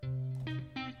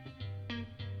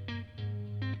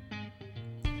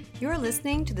You're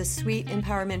listening to the Sweet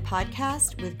Empowerment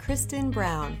Podcast with Kristen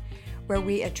Brown, where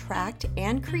we attract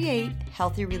and create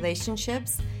healthy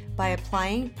relationships by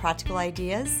applying practical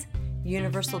ideas,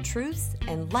 universal truths,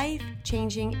 and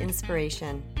life-changing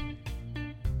inspiration.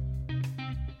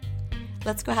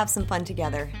 Let's go have some fun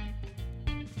together.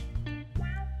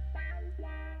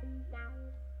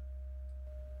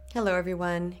 Hello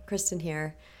everyone, Kristen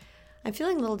here. I'm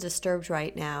feeling a little disturbed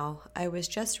right now. I was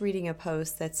just reading a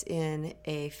post that's in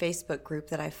a Facebook group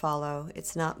that I follow.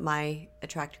 It's not my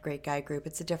Attract a Great Guy group,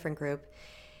 it's a different group.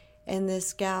 And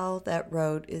this gal that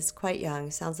wrote is quite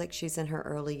young, sounds like she's in her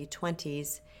early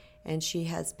 20s, and she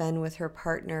has been with her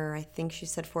partner, I think she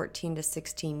said 14 to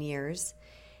 16 years,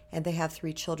 and they have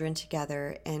 3 children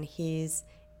together, and he's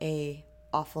a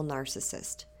awful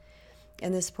narcissist.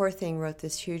 And this poor thing wrote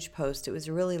this huge post. It was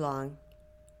really long,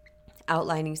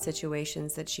 outlining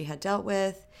situations that she had dealt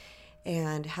with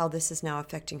and how this is now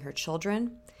affecting her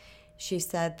children. She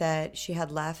said that she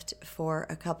had left for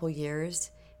a couple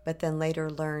years, but then later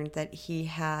learned that he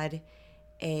had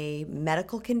a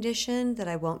medical condition that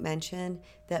I won't mention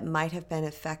that might have been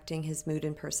affecting his mood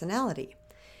and personality.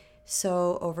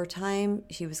 So over time,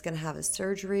 she was going to have a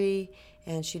surgery,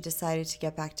 and she decided to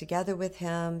get back together with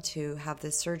him to have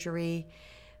this surgery.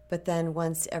 But then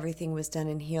once everything was done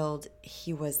and healed,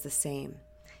 he was the same.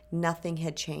 Nothing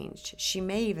had changed. She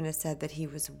may even have said that he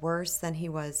was worse than he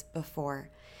was before.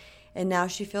 And now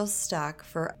she feels stuck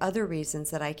for other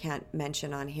reasons that I can't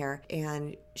mention on here.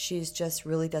 And she's just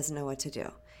really doesn't know what to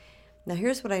do. Now,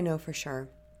 here's what I know for sure.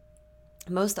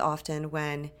 Most often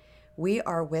when we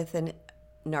are with a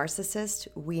narcissist,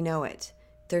 we know it.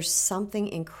 There's something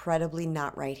incredibly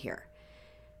not right here.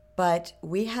 But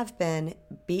we have been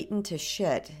beaten to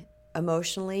shit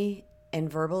emotionally and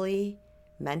verbally,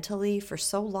 mentally for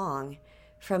so long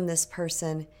from this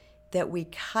person that we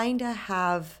kind of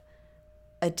have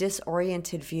a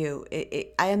disoriented view.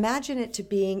 I imagine it to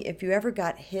being if you ever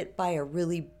got hit by a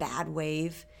really bad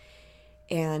wave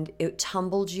and it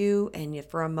tumbled you, and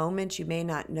for a moment you may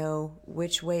not know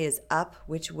which way is up,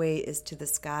 which way is to the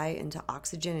sky and to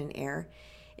oxygen and air.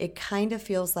 It kind of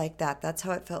feels like that. That's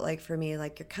how it felt like for me.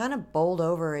 Like you're kind of bowled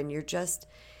over and you're just,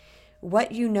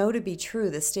 what you know to be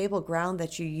true, the stable ground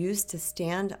that you used to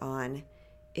stand on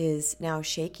is now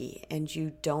shaky, and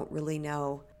you don't really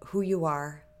know who you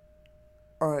are,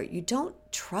 or you don't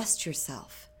trust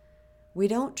yourself. We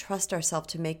don't trust ourselves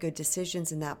to make good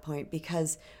decisions in that point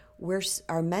because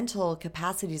our mental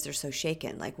capacities are so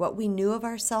shaken. Like what we knew of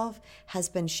ourselves has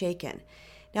been shaken.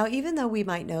 Now, even though we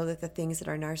might know that the things that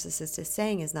our narcissist is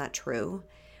saying is not true,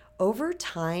 over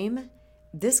time,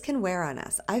 this can wear on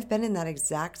us. I've been in that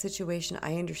exact situation.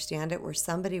 I understand it, where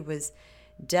somebody was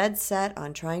dead set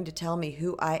on trying to tell me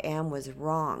who I am was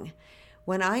wrong.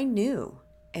 When I knew,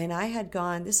 and I had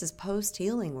gone, this is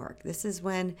post-healing work. This is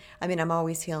when, I'm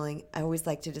always healing. I always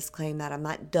like to disclaim that I'm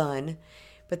not done.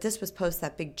 But this was post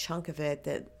that big chunk of it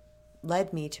that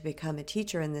led me to become a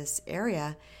teacher in this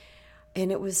area. And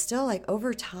it was still like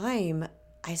over time,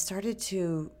 I started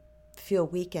to feel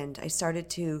weakened. I started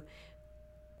to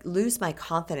lose my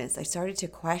confidence. I started to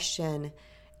question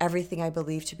everything I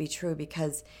believed to be true,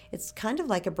 because it's kind of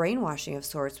like a brainwashing of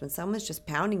sorts. When someone's just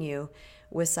pounding you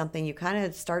with something, you kind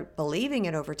of start believing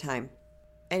it over time.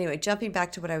 Anyway, jumping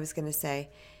back to what I was going to say,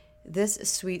 this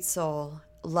sweet soul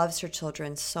loves her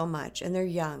children so much, and they're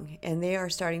young, and they are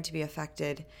starting to be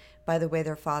affected by the way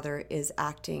their father is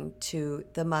acting to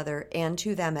the mother and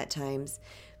to them at times.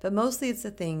 But mostly it's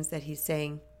the things that he's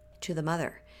saying to the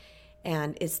mother.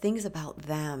 And it's things about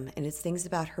them, and it's things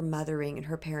about her mothering and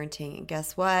her parenting. And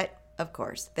guess what? Of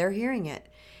course, they're hearing it.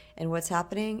 And what's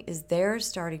happening is they're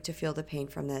starting to feel the pain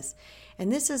from this.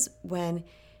 And this is when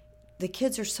the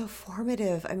kids are so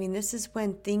formative. This is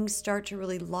when things start to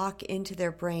really lock into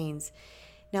their brains.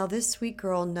 Now, this sweet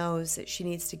girl knows that she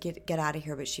needs to get out of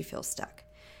here, but she feels stuck.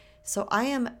 So I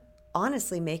am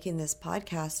honestly making this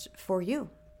podcast for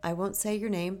you. I won't say your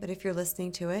name, but if you're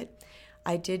listening to it,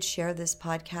 I did share this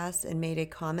podcast and made a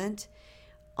comment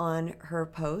on her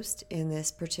post in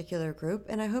this particular group,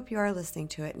 and I hope you are listening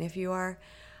to it. And if you are,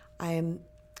 I am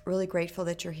really grateful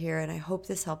that you're here, and I hope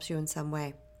this helps you in some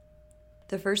way.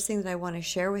 The first thing that I want to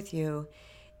share with you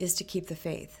is to keep the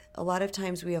faith. A lot of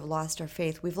times we have lost our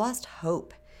faith. We've lost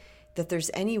hope that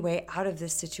there's any way out of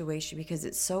this situation because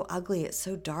it's so ugly, it's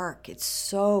so dark, it's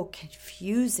so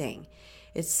confusing.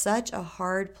 It's such a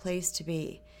hard place to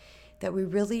be that we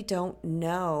really don't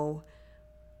know.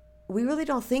 We really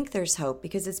don't think there's hope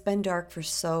because it's been dark for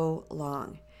so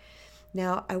long.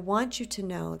 Now, I want you to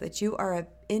know that you are an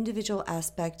individual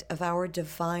aspect of our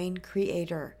divine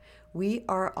creator. We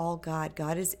are all God.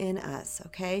 God is in us,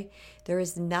 okay? There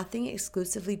is nothing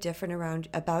exclusively different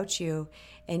about you,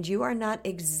 and you are not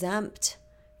exempt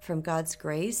from God's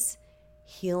grace,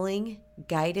 healing,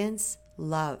 guidance,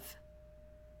 love.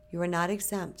 You are not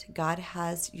exempt. God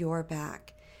has your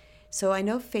back. So I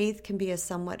know faith can be a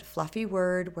somewhat fluffy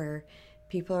word where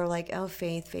people are like, oh,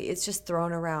 faith. It's just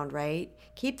thrown around, right?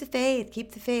 Keep the faith,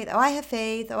 keep the faith. Oh, I have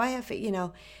faith. Oh, I have faith.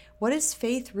 What does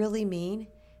faith really mean?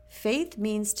 Faith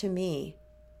means to me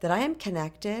that I am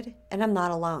connected and I'm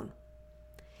not alone.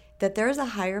 That there's a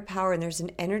higher power and there's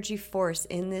an energy force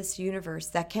in this universe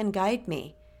that can guide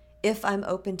me if I'm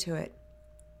open to it.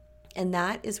 And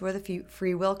that is where the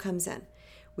free will comes in.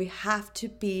 We have to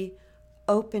be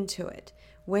open to it.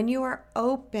 When you are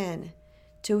open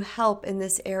to help in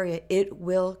this area, it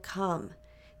will come.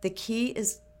 The key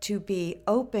is to be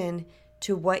open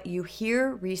to what you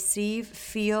hear, receive,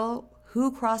 feel,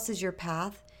 who crosses your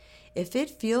path. If it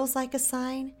feels like a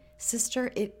sign,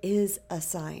 sister, it is a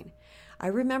sign. I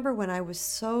remember when I was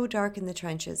so dark in the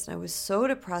trenches and I was so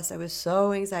depressed, I was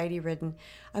so anxiety ridden,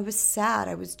 I was sad,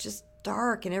 I was just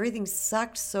dark and everything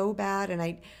sucked so bad, and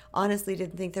I honestly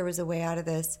didn't think there was a way out of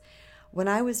this. When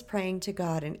I was praying to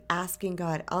God and asking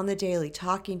God on the daily,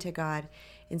 talking to God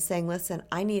and saying, listen,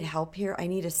 I need help here, I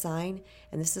need a sign,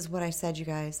 and this is what I said, you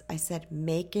guys. I said,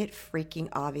 make it freaking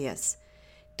obvious.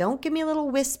 Don't give me a little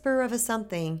whisper of a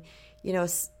something,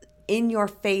 in your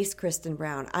face, Kristen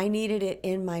Brown. I needed it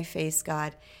in my face,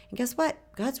 God. And guess what?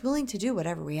 God's willing to do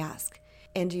whatever we ask.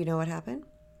 And do you know what happened?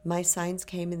 My signs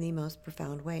came in the most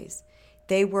profound ways.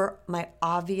 They were my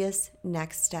obvious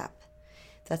next step.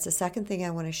 That's the second thing I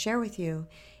want to share with you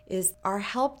is our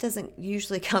help doesn't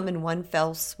usually come in one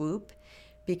fell swoop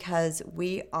because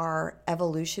we are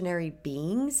evolutionary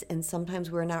beings and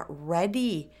sometimes we're not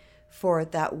ready for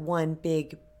that one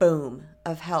big boom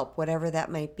of help, whatever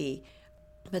that might be.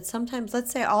 But sometimes,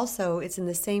 let's say also, it's in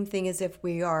the same thing as if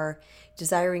we are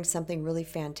desiring something really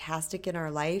fantastic in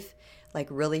our life, like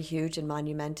really huge and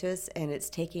monumentous, and it's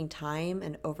taking time,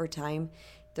 and over time,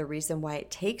 the reason why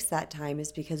it takes that time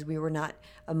is because we were not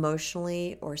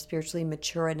emotionally or spiritually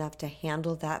mature enough to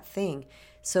handle that thing.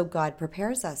 So God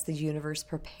prepares us, the universe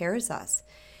prepares us.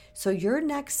 So your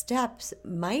next steps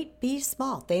might be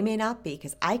small. They may not be,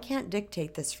 because I can't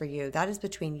dictate this for you. That is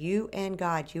between you and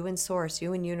God, you and Source,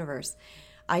 you and universe.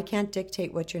 I can't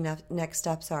dictate what your next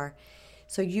steps are.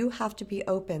 So you have to be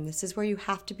open. This is where you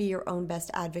have to be your own best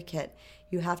advocate.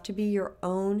 You have to be your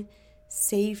own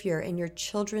savior and your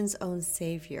children's own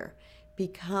savior.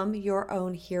 Become your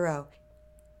own hero.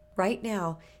 Right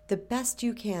now, the best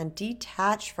you can,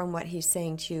 detach from what he's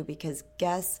saying to you, because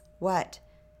guess what?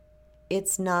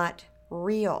 It's not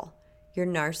real. Your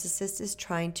narcissist is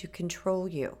trying to control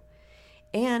you.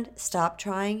 And stop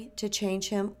trying to change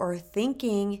him or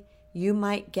thinking you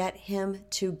might get him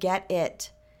to get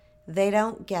it. They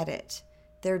don't get it.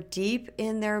 They're deep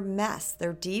in their mess.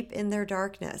 They're deep in their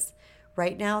darkness.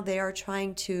 Right now, they are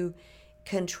trying to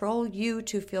control you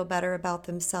to feel better about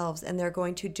themselves, and they're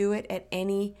going to do it at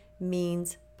any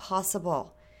means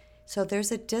possible. So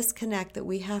there's a disconnect that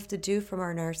we have to do from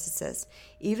our narcissist.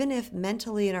 Even if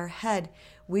mentally in our head,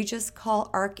 we just call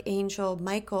Archangel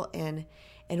Michael in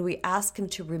and we ask him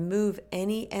to remove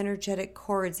any energetic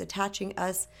cords attaching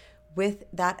us with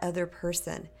that other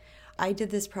person. I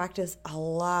did this practice a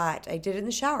lot. I did it in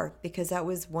the shower because that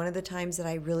was one of the times that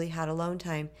I really had alone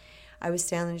time. I was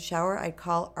standing in the shower. I'd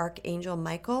call Archangel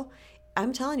Michael.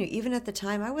 I'm telling you, even at the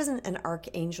time, I wasn't an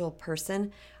archangel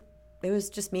person. It was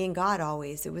just me and God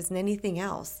always. It wasn't anything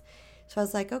else. So I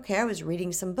was like, okay, I was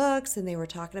reading some books and they were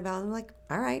talking about it. I'm like,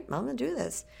 all right, I'm going to do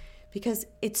this because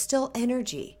it's still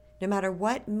energy, no matter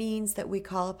what means that we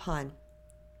call upon.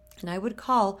 And I would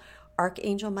call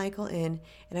Archangel Michael in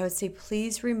and I would say,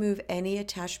 please remove any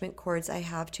attachment cords I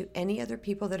have to any other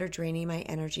people that are draining my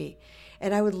energy.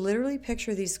 And I would literally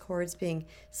picture these cords being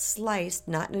sliced,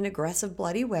 not in an aggressive,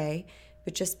 bloody way,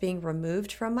 but just being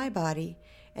removed from my body.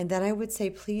 And then I would say,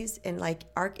 please, and like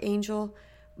Archangel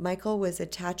Michael was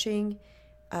attaching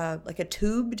like a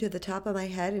tube to the top of my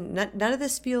head. And none of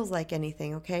this feels like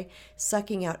anything, okay?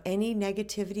 Sucking out any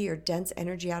negativity or dense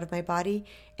energy out of my body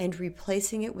and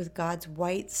replacing it with God's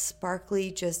white,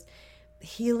 sparkly, just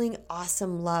healing,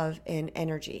 awesome love and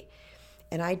energy.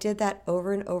 And I did that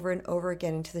over and over and over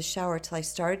again into the shower till I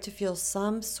started to feel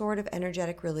some sort of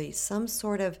energetic release, some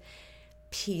sort of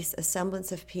peace, a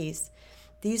semblance of peace.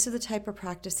 These are the type of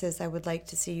practices I would like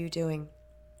to see you doing.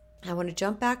 I want to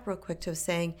jump back real quick to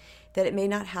saying that it may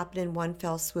not happen in one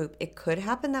fell swoop. It could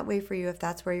happen that way for you if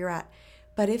that's where you're at.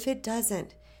 But if it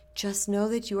doesn't, just know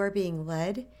that you are being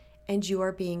led and you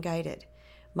are being guided.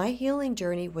 My healing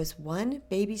journey was one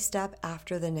baby step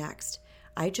after the next.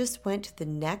 I just went to the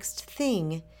next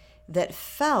thing that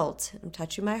felt, I'm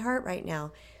touching my heart right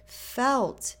now,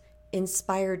 felt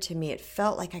inspired to me. It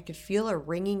felt like I could feel a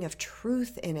ringing of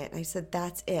truth in it. I said,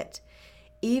 that's it.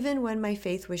 Even when my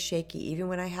faith was shaky, even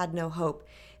when I had no hope,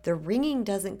 the ringing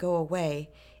doesn't go away.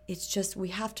 It's just we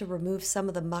have to remove some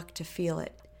of the muck to feel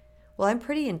it. Well, I'm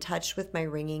pretty in touch with my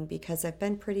ringing because I've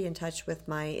been pretty in touch with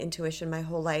my intuition my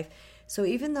whole life. So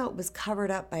even though it was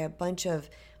covered up by a bunch of,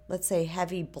 let's say,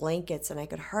 heavy blankets and I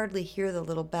could hardly hear the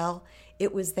little bell,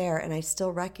 it was there and I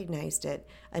still recognized it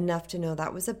enough to know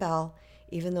that was a bell,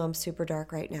 even though I'm super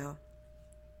dark right now.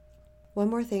 One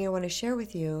more thing I want to share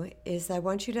with you is I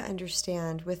want you to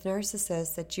understand with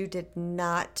narcissists that you did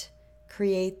not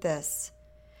create this.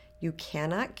 You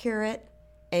cannot cure it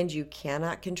and you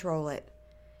cannot control it.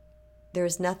 There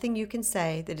is nothing you can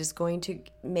say that is going to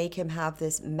make him have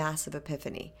this massive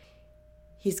epiphany.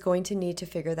 He's going to need to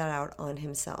figure that out on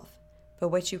himself. But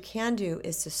what you can do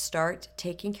is to start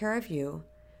taking care of you,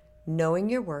 knowing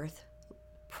your worth,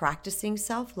 practicing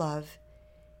self-love,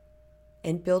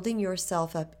 and building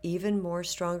yourself up even more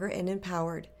stronger and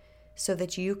empowered so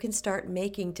that you can start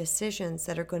making decisions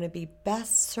that are going to be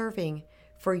best serving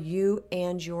for you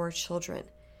and your children.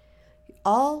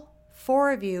 All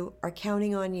 4 of you are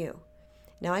counting on you.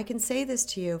 Now, I can say this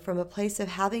to you from a place of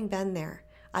having been there.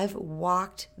 I've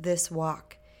walked this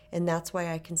walk, and that's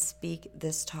why I can speak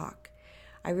this talk.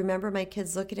 I remember my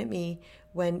kids looking at me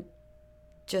when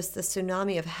just the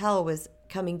tsunami of hell was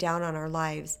coming down on our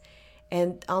lives,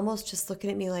 and almost just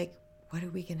looking at me like, what are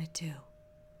we going to do?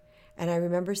 And I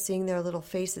remember seeing their little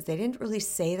faces. They didn't really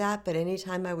say that, but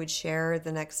anytime I would share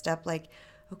the next step, like,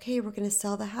 okay, we're going to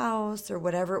sell the house or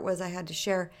whatever it was I had to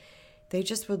share, they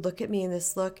just would look at me in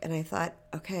this look, and I thought,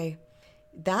 okay,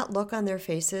 that look on their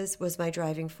faces was my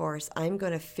driving force. I'm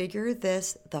going to figure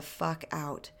this the fuck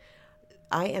out.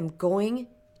 I am going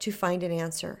to find an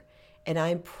answer. And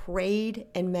I prayed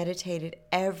and meditated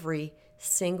every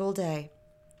single day.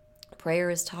 Prayer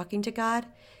is talking to God.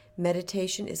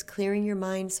 Meditation is clearing your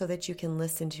mind so that you can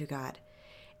listen to God.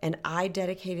 And I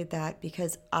dedicated that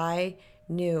because I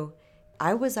knew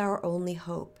I was our only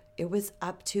hope. It was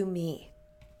up to me.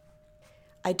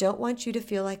 I don't want you to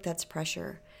feel like that's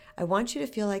pressure. I want you to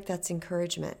feel like that's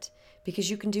encouragement because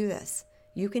you can do this.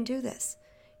 You can do this.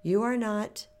 You are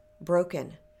not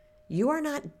broken. You are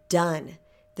not done.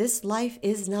 This life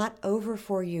is not over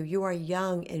for you. You are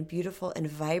young and beautiful and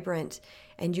vibrant,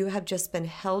 and you have just been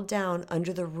held down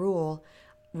under the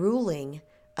ruling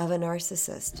of a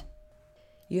narcissist.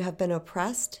 You have been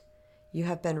oppressed. You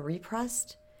have been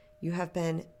repressed. You have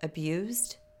been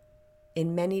abused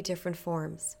in many different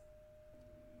forms.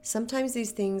 Sometimes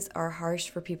these things are harsh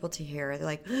for people to hear. They're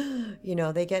like,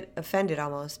 they get offended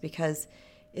almost because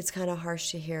it's kind of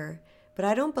harsh to hear. But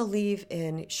I don't believe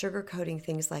in sugarcoating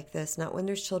things like this, not when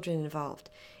there's children involved.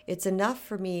 It's enough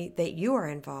for me that you are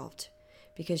involved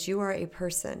because you are a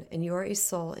person and you are a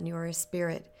soul and you are a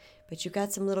spirit. But you've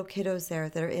got some little kiddos there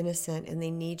that are innocent and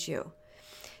they need you.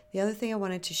 The other thing I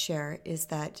wanted to share is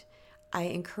that I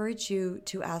encourage you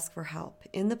to ask for help.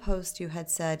 In the post, you had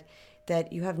said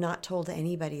that you have not told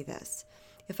anybody this.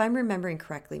 If I'm remembering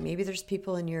correctly, maybe there's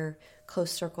people in your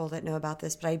close circle that know about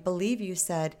this, but I believe you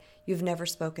said you've never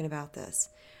spoken about this.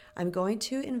 I'm going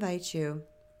to invite you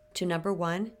to, number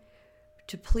one,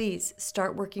 to please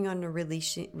start working on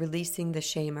releasing the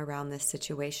shame around this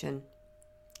situation.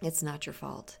 It's not your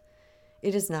fault.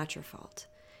 It is not your fault.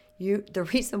 The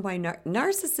reason why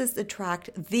narcissists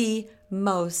attract the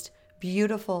most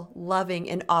beautiful, loving,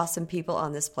 and awesome people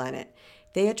on this planet.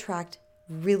 They attract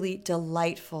really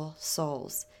delightful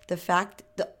souls. The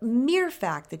mere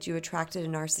fact that you attracted a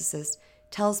narcissist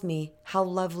tells me how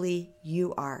lovely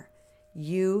you are.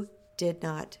 You did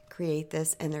not create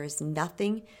this, and there is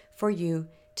nothing for you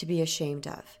to be ashamed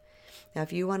of. Now,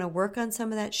 if you want to work on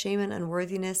some of that shame and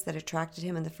unworthiness that attracted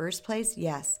him in the first place,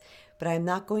 yes, but I'm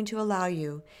not going to allow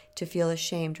you to feel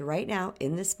ashamed right now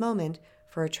in this moment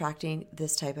for attracting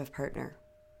this type of partner.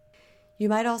 You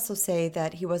might also say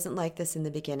that he wasn't like this in the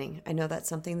beginning. I know that's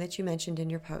something that you mentioned in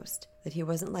your post, that he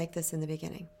wasn't like this in the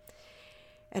beginning.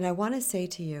 And I want to say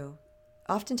to you,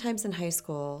 oftentimes in high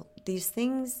school, these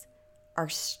things are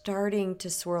starting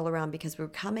to swirl around because we're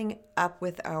coming up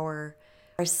with our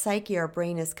psyche, our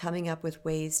brain is coming up with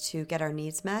ways to get our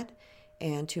needs met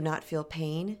and to not feel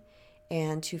pain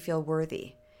and to feel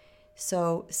worthy.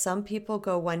 So some people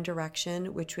go one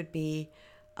direction, which would be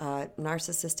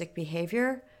narcissistic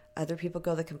behavior. Other people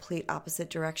go the complete opposite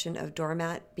direction of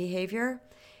doormat behavior.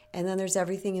 And then there's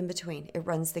everything in between. It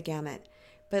runs the gamut.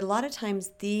 But a lot of times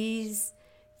these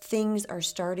things are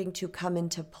starting to come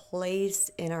into place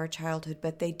in our childhood,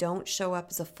 but they don't show up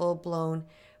as a full-blown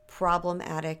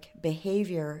problematic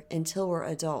behavior until we're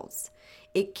adults.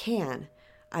 It can.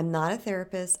 I'm not a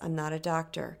therapist, I'm not a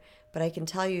doctor, but I can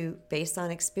tell you based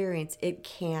on experience, it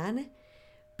can,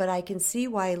 but I can see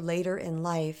why later in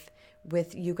life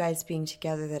with you guys being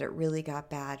together that it really got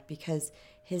bad, because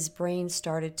his brain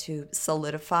started to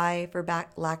solidify, for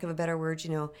lack of a better word.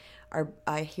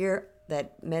 I hear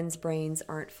that men's brains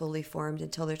aren't fully formed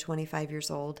until they're 25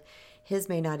 years old. His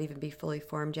may not even be fully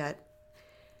formed yet.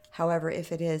 However,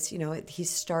 if it is, he's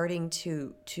starting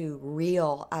to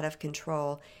reel out of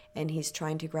control, and he's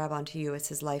trying to grab onto you as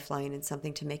his lifeline and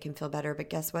something to make him feel better. But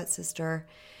guess what, sister?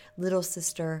 Little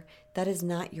sister, that is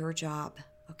not your job,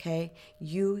 okay?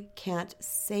 You can't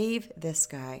save this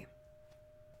guy.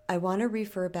 I want to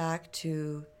refer back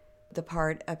to the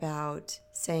part about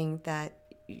saying that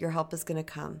your help is going to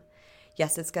come.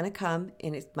 Yes, it's going to come,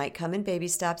 and it might come in baby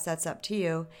steps. That's up to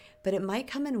you. But it might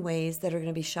come in ways that are going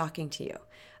to be shocking to you.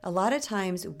 A lot of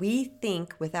times we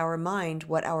think with our mind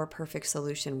what our perfect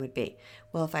solution would be.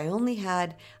 Well, if I only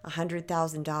had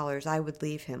 $100,000, I would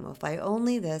leave him. Well, if I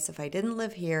only this, if I didn't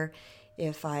live here,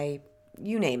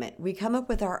 you name it. We come up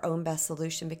with our own best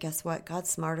solution, but guess what?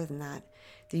 God's smarter than that.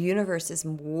 The universe is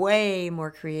way more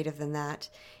creative than that.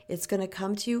 It's going to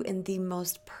come to you in the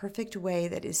most perfect way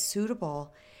that is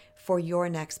suitable for your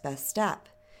next best step.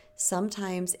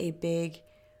 Sometimes a big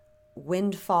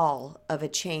windfall of a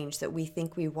change that we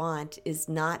think we want is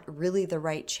not really the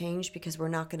right change, because we're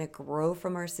not going to grow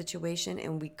from our situation,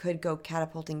 and we could go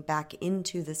catapulting back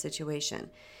into the situation,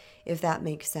 if that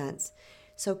makes sense.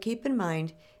 So keep in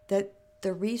mind that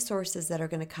the resources that are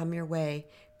going to come your way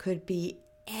could be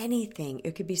anything.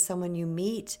 It could be someone you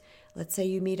meet. Let's say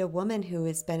you meet a woman who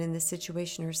has been in this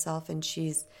situation herself, and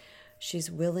she's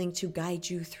willing to guide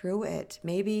you through it.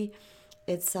 Maybe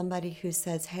it's somebody who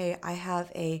says, hey, I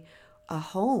have a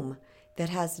home that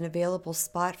has an available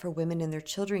spot for women and their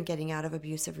children getting out of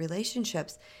abusive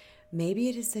relationships. Maybe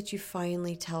it is that you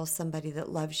finally tell somebody that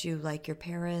loves you, like your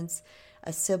parents,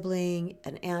 a sibling,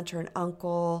 an aunt or an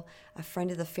uncle, a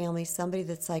friend of the family, somebody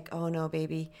that's like, oh no,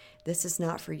 baby, this is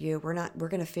not for you. We're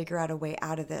going to figure out a way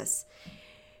out of this.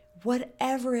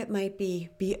 Whatever it might be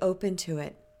open to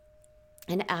it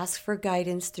and ask for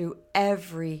guidance through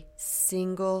every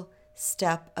single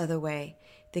step of the way.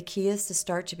 The key is to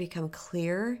start to become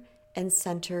clear and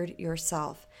centered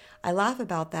yourself. I laugh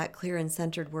about that clear and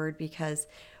centered word because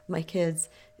my kids,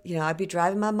 I'd be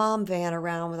driving my mom van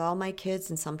around with all my kids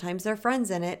and sometimes their friends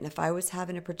in it. And if I was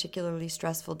having a particularly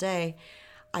stressful day,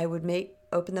 I would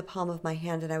open the palm of my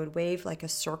hand and I would wave like a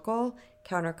circle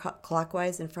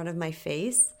counterclockwise in front of my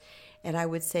face. And I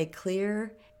would say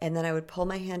clear, and then I would pull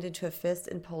my hand into a fist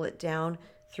and pull it down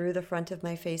through the front of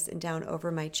my face and down over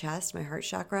my chest, my heart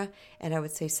chakra, and I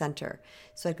would say center.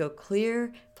 So I'd go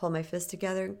clear, pull my fist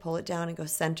together, pull it down, and go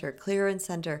center, clear and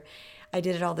center. I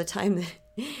did it all the time.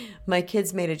 My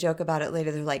kids made a joke about it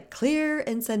later. They're like, clear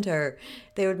and center.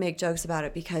 They would make jokes about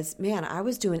it because, man, I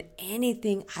was doing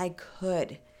anything I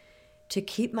could to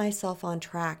keep myself on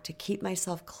track, to keep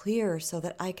myself clear so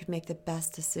that I could make the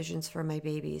best decisions for my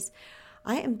babies.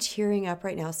 I am tearing up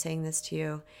right now saying this to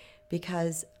you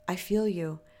because I feel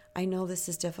you. I know this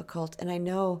is difficult, and I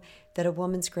know that a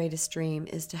woman's greatest dream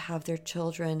is to have their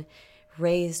children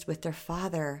raised with their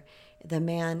father, the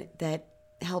man that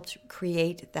helped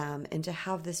create them, and to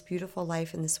have this beautiful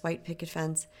life in this white picket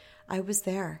fence. I was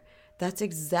there. That's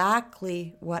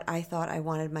exactly what I thought I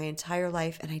wanted my entire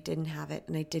life, and I didn't have it,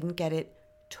 and I didn't get it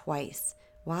twice.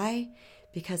 Why?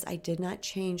 Because I did not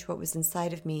change what was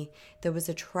inside of me that was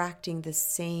attracting the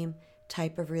same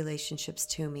type of relationships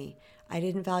to me. I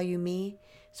didn't value me,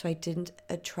 so I didn't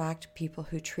attract people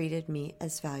who treated me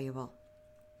as valuable.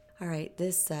 All right,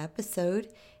 this episode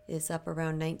is up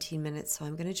around 19 minutes, so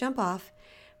I'm going to jump off,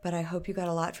 but I hope you got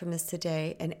a lot from this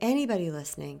today. And anybody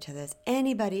listening to this,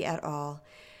 anybody at all,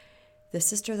 the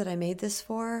sister that I made this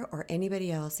for, or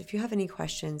anybody else, if you have any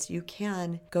questions, you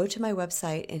can go to my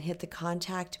website and hit the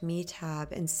Contact Me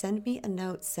tab and send me a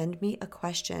note, send me a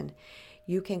question.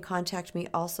 You can contact me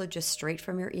also just straight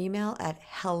from your email at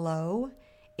hello,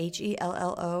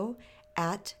 HELLO,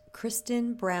 at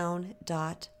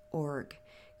KristenBrown.org.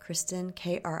 Kristen,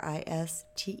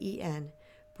 KRISTEN,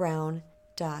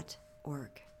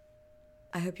 Brown.org.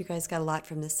 I hope you guys got a lot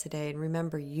from this today. And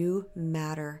remember, you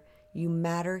matter. You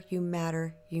matter, you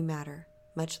matter, you matter.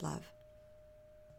 Much love.